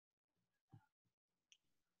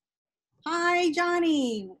Hi,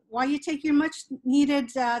 Johnny. While you take your much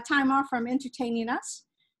needed time off from entertaining us,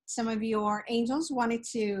 some of your angels wanted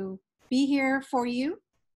to be here for you.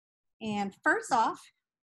 And first off,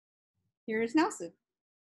 here is Nelson.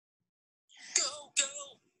 Go, go,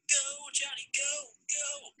 go, Johnny, go,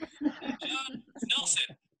 go.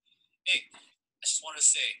 Nelson, hey, I just want to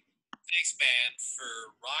say thanks, man,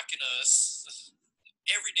 for rocking us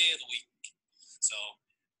every day of the week. So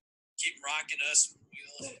keep rocking us.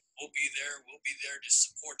 We'll be there. We'll be there to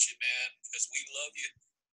support you, man, because we love you.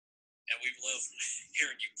 And we love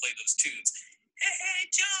hearing you play those tunes. Hey, hey,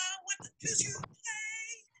 John, what the tunes you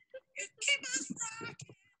play? You keep us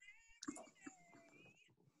rocking.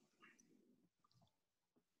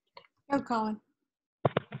 Go, Colin.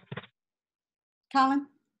 Colin?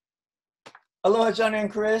 Aloha, Johnny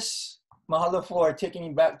and Chris. Mahalo for taking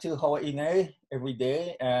me back to Hawaii every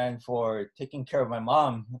day and for taking care of my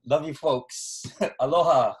mom. Love you folks.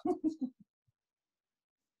 Aloha.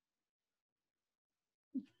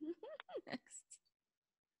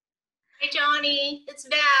 Hey Johnny, it's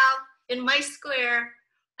Val in my square.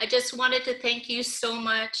 I just wanted to thank you so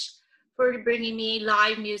much for bringing me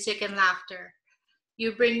live music and laughter.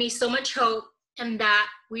 You bring me so much hope and that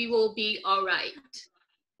we will be all right.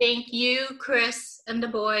 Thank you, Chris and the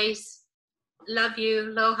boys. Love you.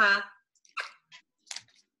 Aloha.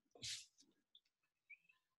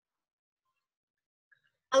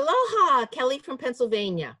 Aloha, Kelly from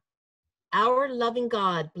Pennsylvania. Our loving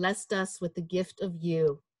God blessed us with the gift of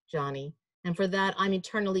you, Johnny, and for that I'm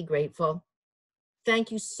eternally grateful.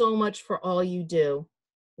 Thank you so much for all you do.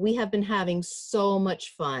 We have been having so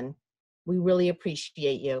much fun. We really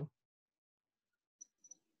appreciate you.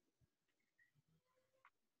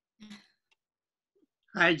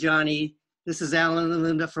 Hi, Johnny. This is Alan and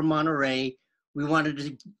Linda from Monterey. We wanted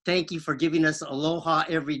to thank you for giving us aloha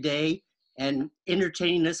every day and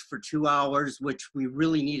entertaining us for 2 hours, which we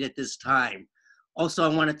really need at this time. Also,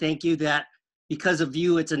 I want to thank you that because of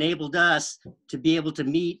you, it's enabled us to be able to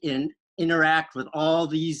meet and interact with all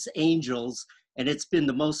these angels, and it's been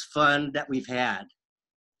the most fun that we've had.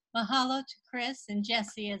 Mahalo to Chris and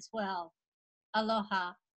Jesse as well.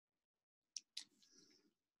 Aloha.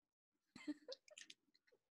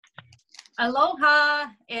 Aloha,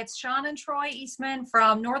 it's Sean and Troy Eastman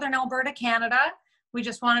from Northern Alberta, Canada. We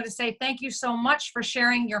just wanted to say thank you so much for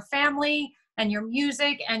sharing your family and your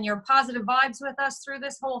music and your positive vibes with us through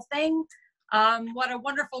this whole thing. What a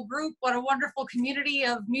wonderful group, what a wonderful community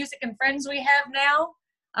of music and friends we have now.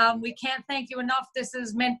 We can't thank you enough. This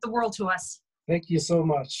has meant the world to us. Thank you so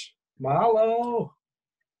much. Mahalo.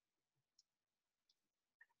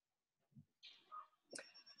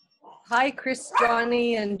 Hi, Chris,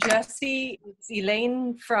 Johnny, and Jesse. It's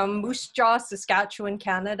Elaine from Moose Jaw, Saskatchewan,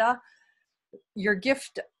 Canada. Your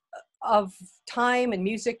gift of time and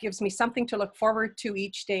music gives me something to look forward to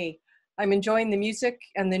each day. I'm enjoying the music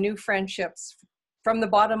and the new friendships. From the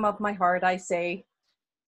bottom of my heart, I say.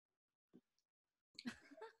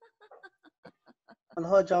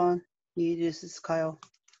 Aloha, John. This is Kyle.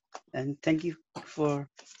 And thank you for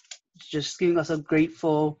just giving us a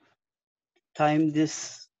grateful time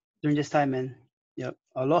during this time. And yep,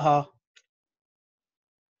 aloha.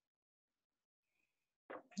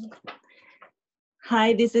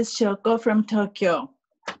 Hi, this is Shoko from Tokyo.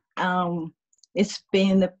 It's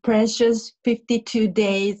been a precious 52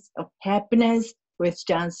 days of happiness with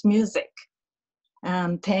John's music.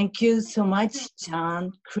 Thank you so much,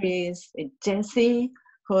 John, Chris, and Jesse,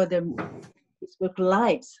 for the Facebook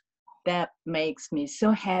Lives. That makes me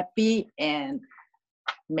so happy and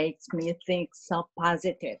makes me think so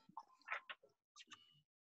positive.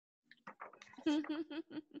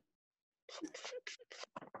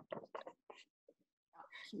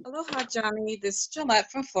 Aloha, Johnny. This is Gillette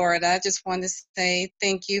from Florida. I just wanted to say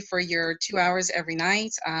thank you for your 2 hours every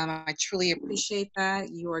night. I truly appreciate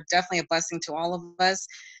that. You are definitely a blessing to all of us.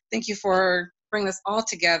 Thank you for bringing us all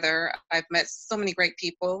together. I've met so many great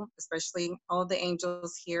people, especially all the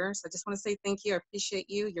angels here. So I just want to say thank you. I appreciate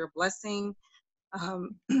you. You're a blessing.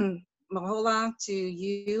 Mahola to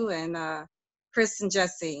you and Chris and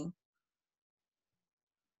Jesse.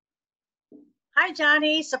 Hi,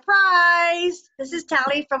 Johnny. Surprise! This is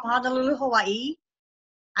Tally from Honolulu, Hawaii.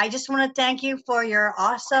 I just want to thank you for your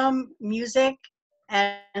awesome music.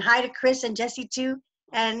 And hi to Chris and Jesse, too.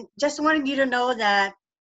 And just wanted you to know that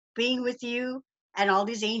being with you and all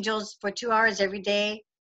these angels for 2 hours every day,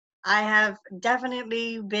 I have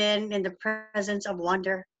definitely been in the presence of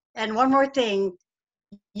wonder. And one more thing,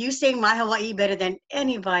 you sing My Hawaii better than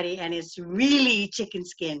anybody, and it's really chicken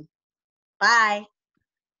skin. Bye.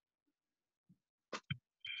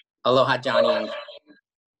 Aloha, Johnny.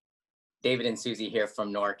 David and Susie here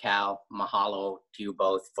from NorCal. Mahalo to you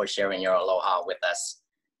both for sharing your aloha with us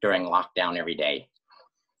during lockdown every day.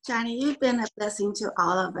 Johnny, you've been a blessing to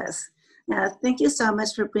all of us. Thank you so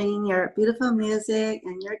much for bringing your beautiful music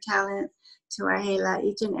and your talent to our Hela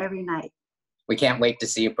each and every night. We can't wait to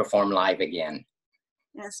see you perform live again.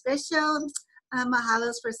 Special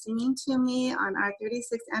mahalos for singing to me on our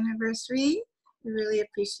 36th anniversary. We really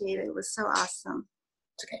appreciate it. It was so awesome.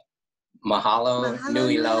 It's okay. Mahalo,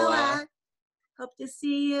 nui loa. Hope to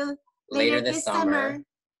see you later this summer.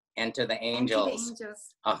 And to the angels. And to the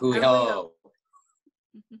angels. Ahui ho.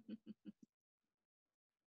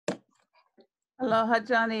 Aloha,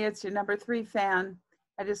 Johnny. It's your number 3 fan.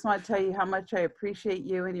 I just want to tell you how much I appreciate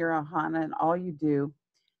you and your ohana and all you do.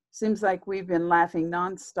 Seems like we've been laughing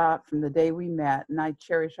nonstop from the day we met, and I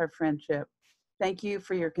cherish our friendship. Thank you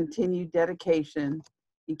for your continued dedication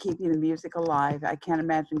in keeping the music alive. I can't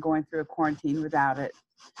imagine going through a quarantine without it.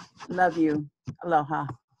 Love you. Aloha.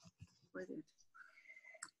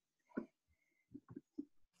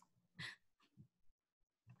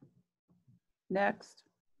 Next.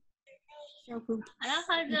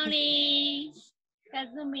 Aloha, Johnny.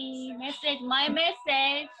 Kazumi, message, my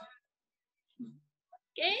message.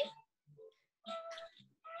 Okay?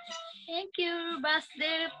 Thank you,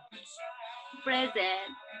 birthday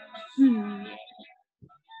present.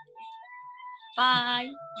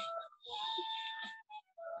 Bye.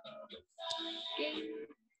 Okay.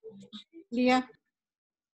 Leah.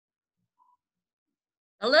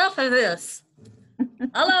 Hello for this.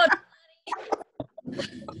 Hello.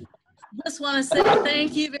 Just want to say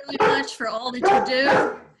thank you very much for all that you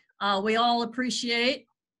do. We all appreciate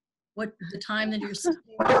the time that you're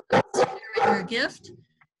sharing your gift.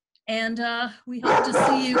 And we hope to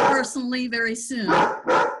see you personally very soon.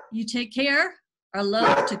 You take care. Our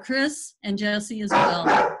love to Chris and Jesse as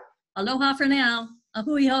well. Aloha for now.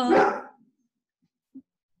 Ahui ho.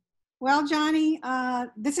 Well, Johnny,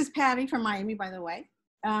 this is Patty from Miami, by the way.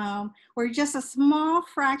 We're just a small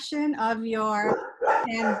fraction of your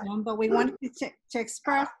fandom, but we wanted to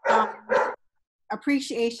express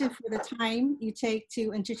appreciation for the time you take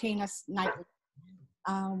to entertain us nightly.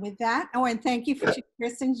 With that, and thank you for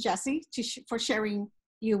Chris and Jesse for sharing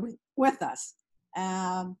you with us.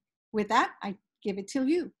 With that, I give it to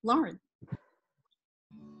you, Lauren.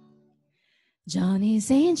 Johnny's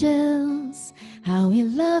angels, how we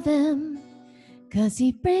love him, 'cause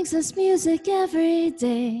he brings us music every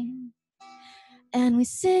day. And we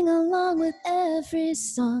sing along with every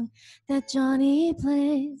song that Johnny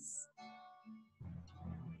plays.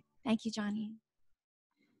 Thank you, Johnny.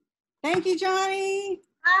 Thank you, Johnny.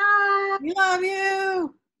 Bye. We love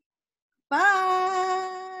you.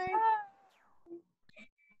 Bye.